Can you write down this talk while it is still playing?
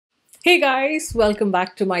Hey guys, welcome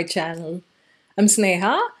back to my channel. I'm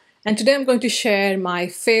Sneha and today I'm going to share my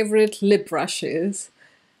favorite lip brushes.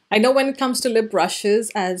 I know when it comes to lip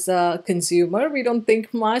brushes as a consumer, we don't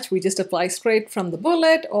think much. We just apply straight from the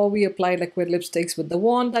bullet or we apply liquid lipsticks with the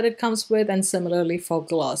wand that it comes with, and similarly for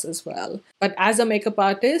gloss as well. But as a makeup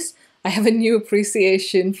artist, I have a new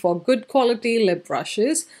appreciation for good quality lip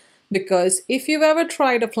brushes because if you've ever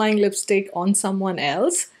tried applying lipstick on someone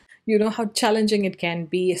else, you know how challenging it can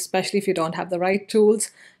be, especially if you don't have the right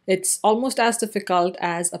tools. It's almost as difficult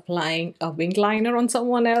as applying a wing liner on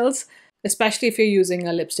someone else, especially if you're using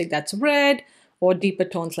a lipstick that's red or deeper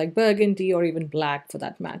tones like burgundy or even black for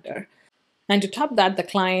that matter. And to top that, the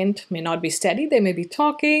client may not be steady, they may be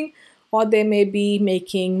talking, or they may be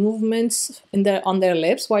making movements on their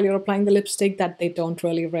lips while you're applying the lipstick that they don't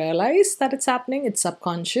really realize that it's happening. It's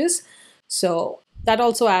subconscious. So that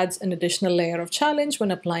also adds an additional layer of challenge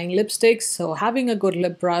when applying lipsticks. So having a good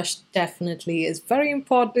lip brush definitely is very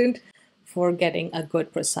important for getting a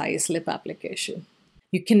good precise lip application.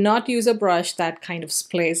 You cannot use a brush that kind of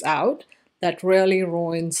splays out. That really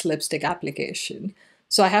ruins lipstick application.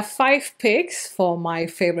 So I have 5 picks for my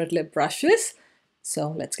favorite lip brushes.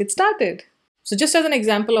 So let's get started. So just as an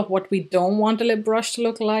example of what we don't want a lip brush to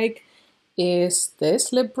look like is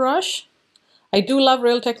this lip brush. I do love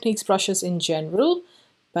Real Techniques brushes in general,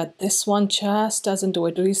 but this one just doesn't do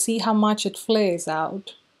it. Do you see how much it flares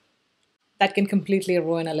out? That can completely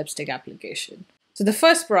ruin a lipstick application. So the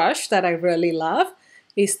first brush that I really love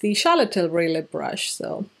is the Charlotte Tilbury lip brush.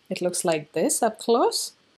 So it looks like this up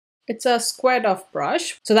close. It's a squared off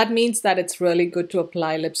brush. So that means that it's really good to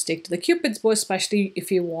apply lipstick to the Cupid's bow, especially if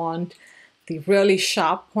you want the really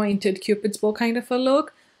sharp pointed Cupid's bow kind of a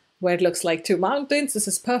look where it looks like 2 mountains. This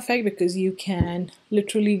is perfect because you can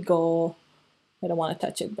literally go, I don't want to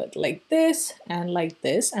touch it, but like this, and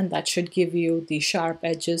that should give you the sharp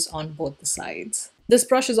edges on both the sides. This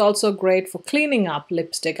brush is also great for cleaning up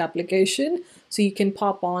lipstick application. So you can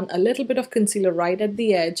pop on a little bit of concealer right at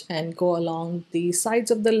the edge and go along the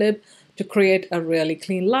sides of the lip to create a really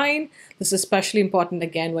clean line. This is especially important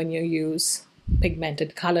again when you use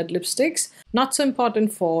pigmented colored lipsticks. Not so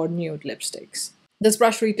important for nude lipsticks. This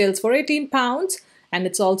brush retails for £18 and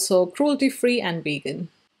it's also cruelty-free and vegan.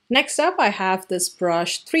 Next up, I have this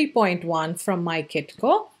brush 3.1 from My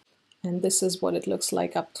Kitco, and this is what it looks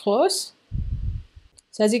like up close.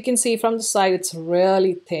 So as you can see from the side, it's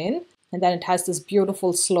really thin, and then it has this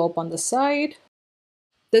beautiful slope on the side.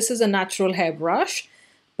 This is a natural hair brush,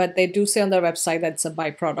 but they do say on their website that it's a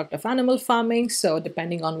byproduct of animal farming, so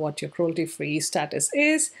depending on what your cruelty-free status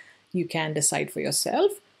is, you can decide for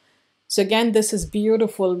yourself. So again, this is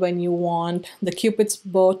beautiful when you want the Cupid's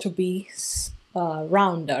bow to be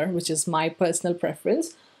rounder, which is my personal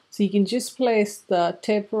preference. So you can just place the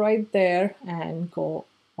tip right there and go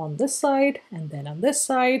on this side and then on this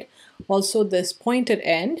side. Also, this pointed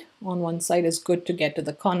end on one side is good to get to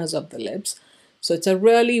the corners of the lips. So it's a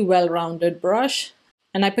really well-rounded brush,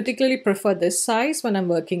 and I particularly prefer this size when I'm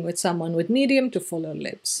working with someone with medium to fuller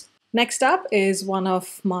lips. Next up is one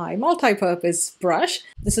of my multi-purpose brush.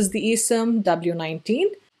 This is the Esom W19.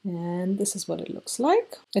 And this is what it looks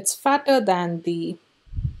like. It's fatter than the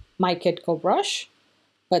My Kitco brush,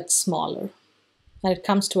 but smaller. And it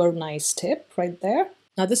comes to a nice tip right there.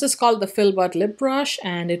 Now this is called the Filbert Lip Brush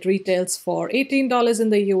and it retails for $18 in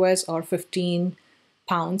the US or £15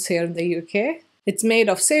 here in the UK. It's made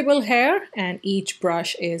of sable hair and each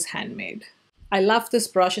brush is handmade. I love this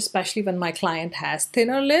brush, especially when my client has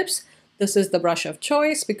thinner lips. This is the brush of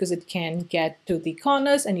choice because it can get to the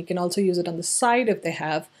corners and you can also use it on the side if they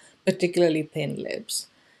have particularly thin lips.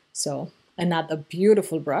 So another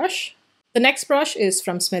beautiful brush. The next brush is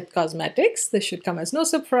from Smith Cosmetics. This should come as no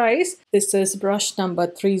surprise. This is brush number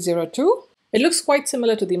 302. It looks quite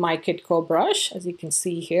similar to the My Kitco brush, as you can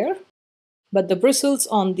see here. But the bristles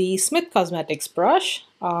on the Smith Cosmetics brush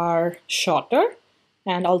are shorter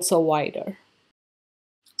and also wider.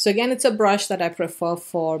 So again, it's a brush that I prefer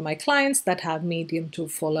for my clients that have medium to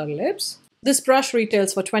fuller lips. This brush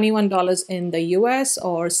retails for $21 in the US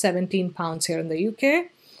or £17 here in the UK.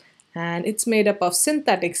 And it's made up of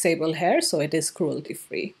synthetic sable hair, so it is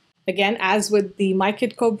cruelty-free. Again, as with the My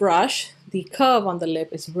Kitco brush, the curve on the lip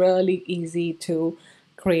is really easy to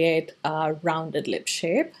create a rounded lip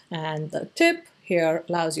shape. And the tip here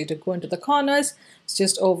allows you to go into the corners. It's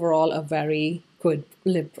just overall a very good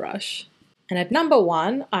lip brush. And at number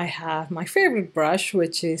 1, I have my favorite brush,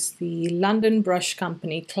 which is the London Brush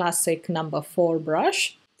Company Classic number 4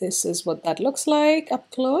 brush. This is what that looks like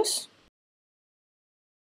up close.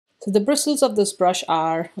 So the bristles of this brush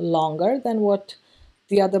are longer than what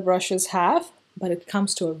the other brushes have, but it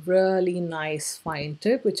comes to a really nice fine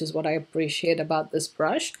tip, which is what I appreciate about this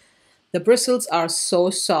brush. The bristles are so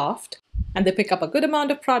soft and they pick up a good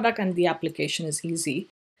amount of product and the application is easy.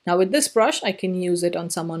 Now with this brush, I can use it on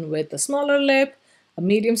someone with a smaller lip, a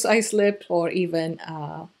medium-sized lip, or even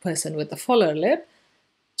a person with a fuller lip.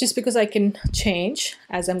 Just because I can change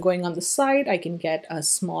as I'm going on the side, I can get a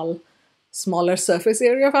smaller surface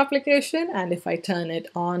area of application, and if I turn it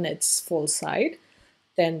on its full side,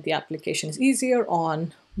 then the application is easier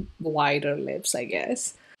on wider lips, I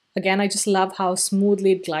guess. Again, I just love how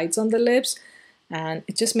smoothly it glides on the lips, and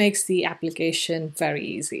it just makes the application very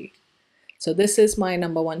easy. So this is my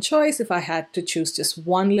number one choice. If I had to choose just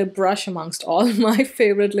one lip brush amongst all my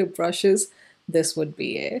favorite lip brushes, this would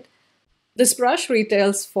be it. This brush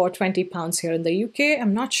retails for £20 here in the UK.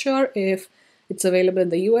 I'm not sure if it's available in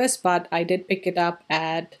the US, but I did pick it up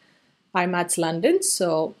at IMATS London.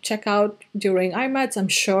 So check out during IMATS. I'm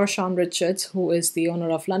sure Sean Richards, who is the owner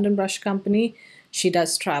of London Brush Company, she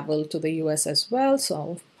does travel to the US as well.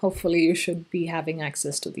 So hopefully you should be having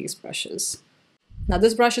access to these brushes. Now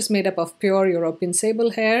this brush is made up of pure European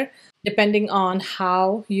sable hair. Depending on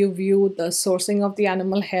how you view the sourcing of the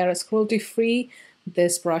animal hair as cruelty-free,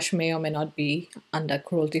 this brush may or may not be under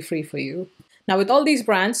cruelty-free for you. Now with all these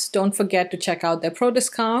brands, don't forget to check out their pro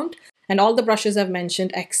discount, and all the brushes I've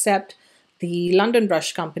mentioned except the London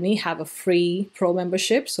Brush Company have a free pro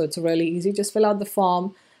membership, so it's really easy. Just fill out the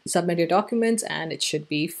form, submit your documents, and it should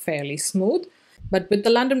be fairly smooth. But with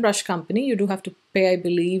the London Brush Company, you do have to pay, I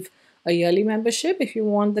believe, a yearly membership if you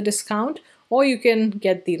want the discount, or you can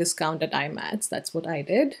get the discount at IMATS. That's what I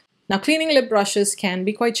did. Now, cleaning lip brushes can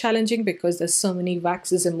be quite challenging because there's so many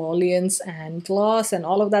waxes, emollients, and gloss and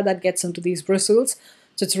all of that gets into these bristles.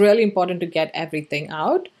 So it's really important to get everything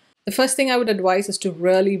out. The first thing I would advise is to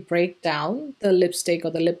really break down the lipstick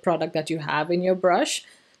or the lip product that you have in your brush.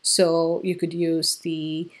 So you could use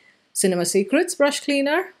the Cinema Secrets brush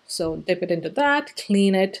cleaner. So dip it into that,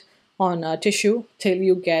 clean it on a tissue till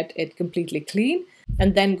you get it completely clean,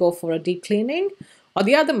 and then go for a deep cleaning. Or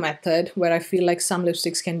the other method, where I feel like some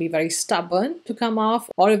lipsticks can be very stubborn to come off,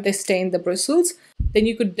 or if they stain the bristles, then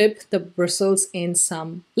you could dip the bristles in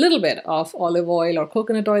some little bit of olive oil or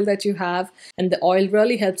coconut oil that you have, and the oil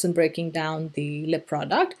really helps in breaking down the lip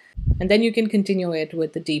product. And then you can continue it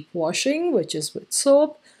with the deep washing, which is with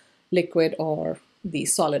soap, liquid, or the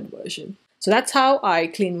solid version. So that's how I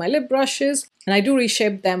clean my lip brushes, and I do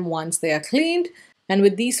reshape them once they are cleaned. And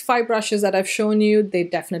with these 5 brushes that I've shown you, they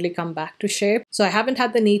definitely come back to shape. So I haven't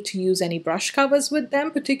had the need to use any brush covers with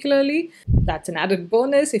them particularly. That's an added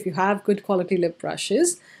bonus. If you have good quality lip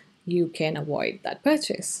brushes, you can avoid that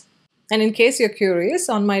purchase. And in case you're curious,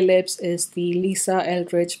 on my lips is the Lisa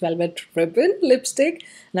Eldridge Velvet Ribbon lipstick.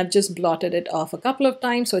 And I've just blotted it off a couple of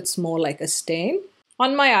times so it's more like a stain.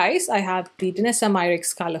 On my eyes, I have the Danessa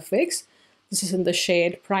Myricks Color Fix. This is in the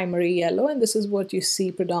shade Primary Yellow, and this is what you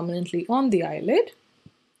see predominantly on the eyelid.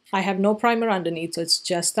 I have no primer underneath, so it's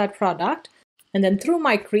just that product. And then through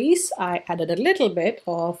my crease, I added a little bit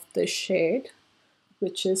of the shade,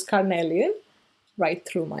 which is Carnelian, right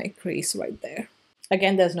through my crease right there.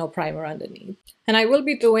 Again, there's no primer underneath. And I will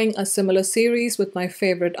be doing a similar series with my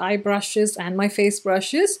favorite eye brushes and my face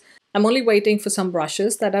brushes. I'm only waiting for some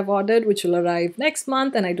brushes that I've ordered, which will arrive next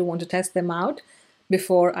month, and I do want to test them out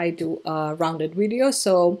before I do a rounded video.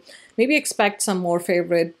 So maybe expect some more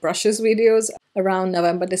favorite brushes videos around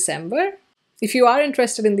November, December. If you are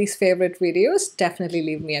interested in these favorite videos, definitely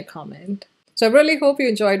leave me a comment. So I really hope you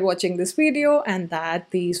enjoyed watching this video and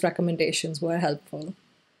that these recommendations were helpful.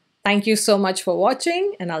 Thank you so much for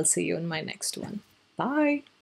watching, and I'll see you in my next one. Bye.